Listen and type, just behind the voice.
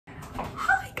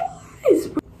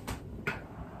is.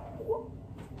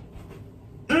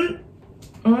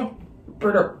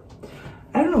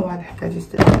 I don't know why the heck I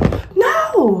just did that.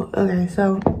 No! Okay,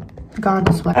 so, God,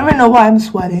 I'm sweating. I don't even know why I'm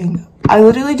sweating. I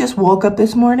literally just woke up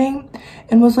this morning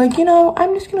and was like, you know,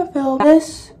 I'm just gonna film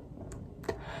this.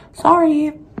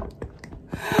 Sorry.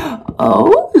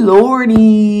 Oh,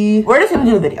 lordy. We're just gonna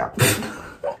do a video.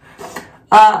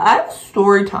 I have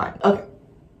story time. Okay.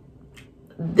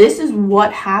 This is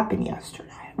what happened yesterday.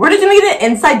 We're just gonna get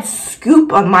an inside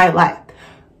scoop on my life.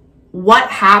 What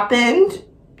happened?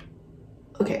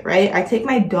 Okay, right? I take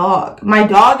my dog. My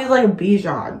dog is like a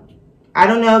Bichon. I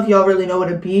don't know if y'all really know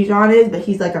what a Bichon is, but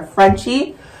he's like a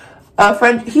Frenchie.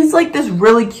 He's like this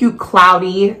really cute,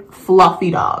 cloudy, fluffy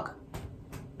dog.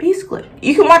 Basically.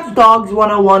 You can watch Dogs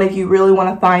 101 if you really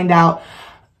want to find out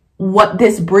what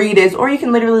this breed is. Or you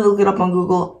can literally look it up on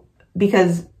Google,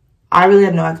 because I really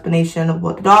have no explanation of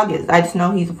what the dog is. I just know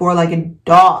he's a four-legged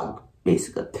dog,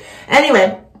 basically.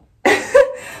 Anyway.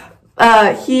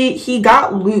 He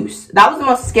got loose. That was the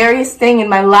most scariest thing in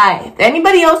my life.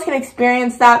 Anybody else can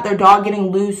experience that, their dog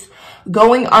getting loose,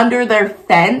 going under their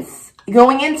fence,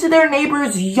 going into their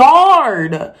neighbor's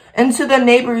yard,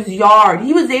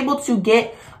 He was able to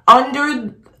get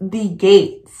under the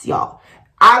gates, y'all.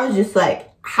 I was just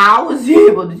like, how was he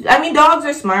able to? I mean, dogs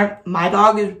are smart. My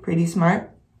dog is pretty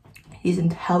smart. He's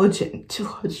intelligent, to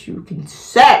what you can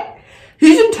say.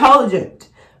 He's intelligent.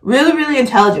 Really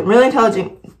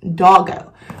intelligent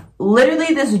doggo.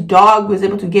 Literally, this dog was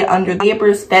able to get under my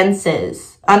neighbor's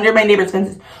fences,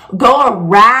 go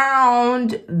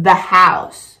around the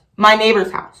house, my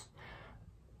neighbor's house.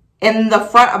 In the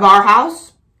front of our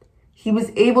house, he was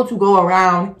able to go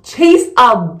around, chase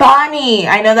a bunny.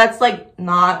 I know that's like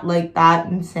not like that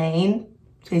insane,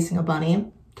 chasing a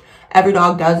bunny. Every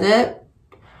dog does it.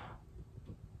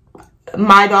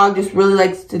 My dog just really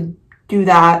likes to do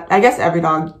that. I guess every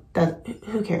dog does.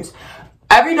 Who cares?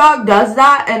 Every dog does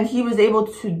that, and he was able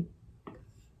to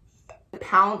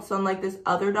pounce on like this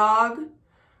other dog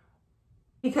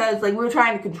because like we were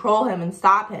trying to control him and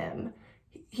stop him.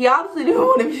 He obviously didn't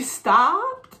want to be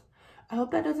stopped. I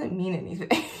hope that doesn't mean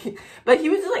anything. But he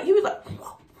was like, you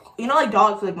know, like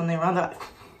dogs, like when they run, they're like,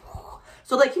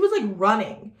 so like he was like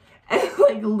running, and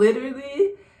like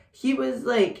literally he was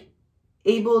like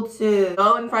able to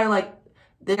go in front of like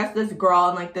this girl,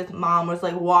 and like this mom was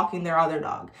like walking their other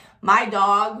dog. My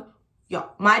dog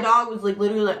was like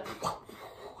literally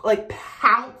like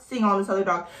pouncing on this other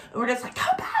dog, and we're just like,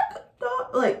 come back,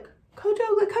 dog. Like,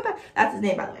 Kojo, like, come back. That's his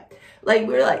name, by the way. Like,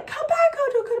 we were like, come back,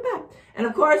 Kojo, come back. And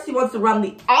of course he wants to run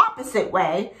the opposite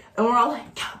way, and we're all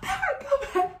like, come back.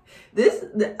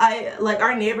 Like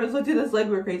our neighbors looked at us like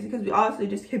we were crazy, because we honestly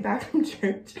just came back from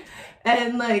church,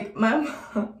 and like my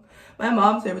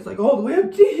mom's hair was like all the way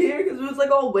up to here because it was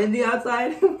like all windy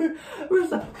outside. we're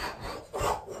just like,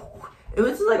 it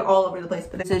was just like all over the place.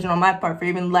 But the decision on my part for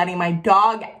even letting my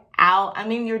dog out. I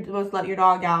mean, you're supposed to let your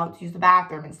dog out to use the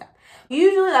bathroom and stuff. We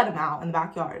usually let him out in the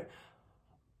backyard.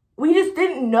 We just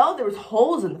didn't know there was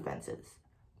holes in the fences.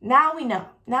 Now we know.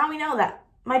 Now we know that.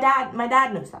 My dad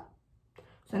knows that.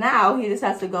 So now he just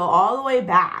has to go all the way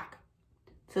back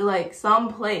to like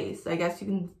some place, and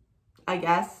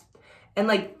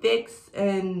like fix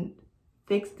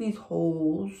these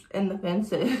holes in the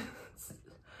fences.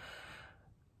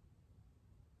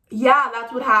 Yeah,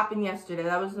 that's what happened yesterday.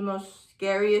 That was the most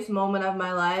scariest moment of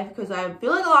my life, because I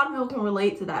feel like a lot of people can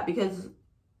relate to that, because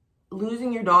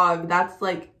losing your dog, that's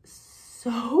like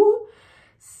so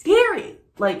scary.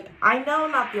 Like, I know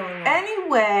I'm not the only one.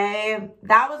 Anyway,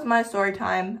 that was my story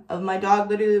time of my dog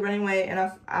literally running away and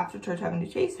us after church having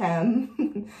to chase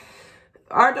him.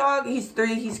 Our dog, he's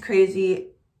 3, he's crazy.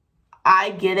 I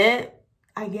get it.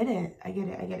 We really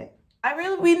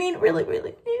need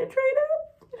to train him.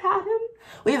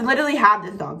 We've literally had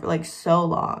this dog for like so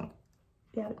long.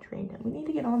 We haven't trained him. We need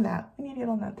to get on that. Maybe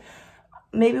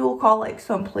we'll call like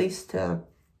some place to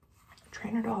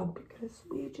train our dog, because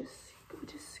he just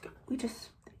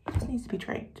needs to be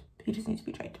trained.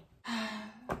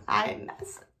 I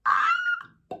messed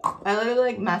up. I literally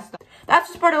like messed up. That's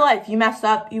just part of life. You mess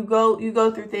up, you go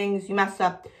through things, you mess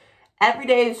up. Every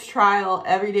day is trial,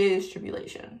 every day is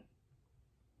tribulation.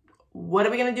 What are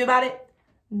we gonna do about it?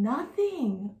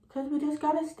 Nothing, because we just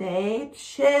gotta stay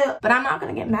chill. But I'm not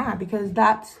gonna get mad, because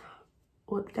that's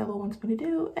what the devil wants me to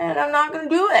do, and I'm not gonna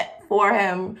do it for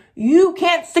him. You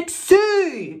can't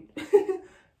succeed.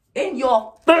 In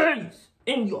your face.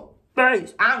 I'm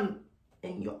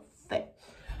in your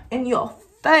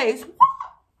face. What?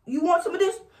 You want some of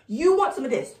this? You want some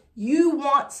of this? You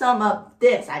want some of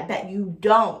this? I bet you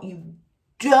don't. You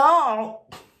don't.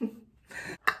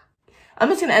 I'm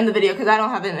just gonna end the video because I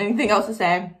don't have anything else to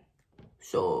say.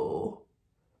 So,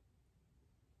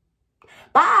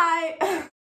 bye.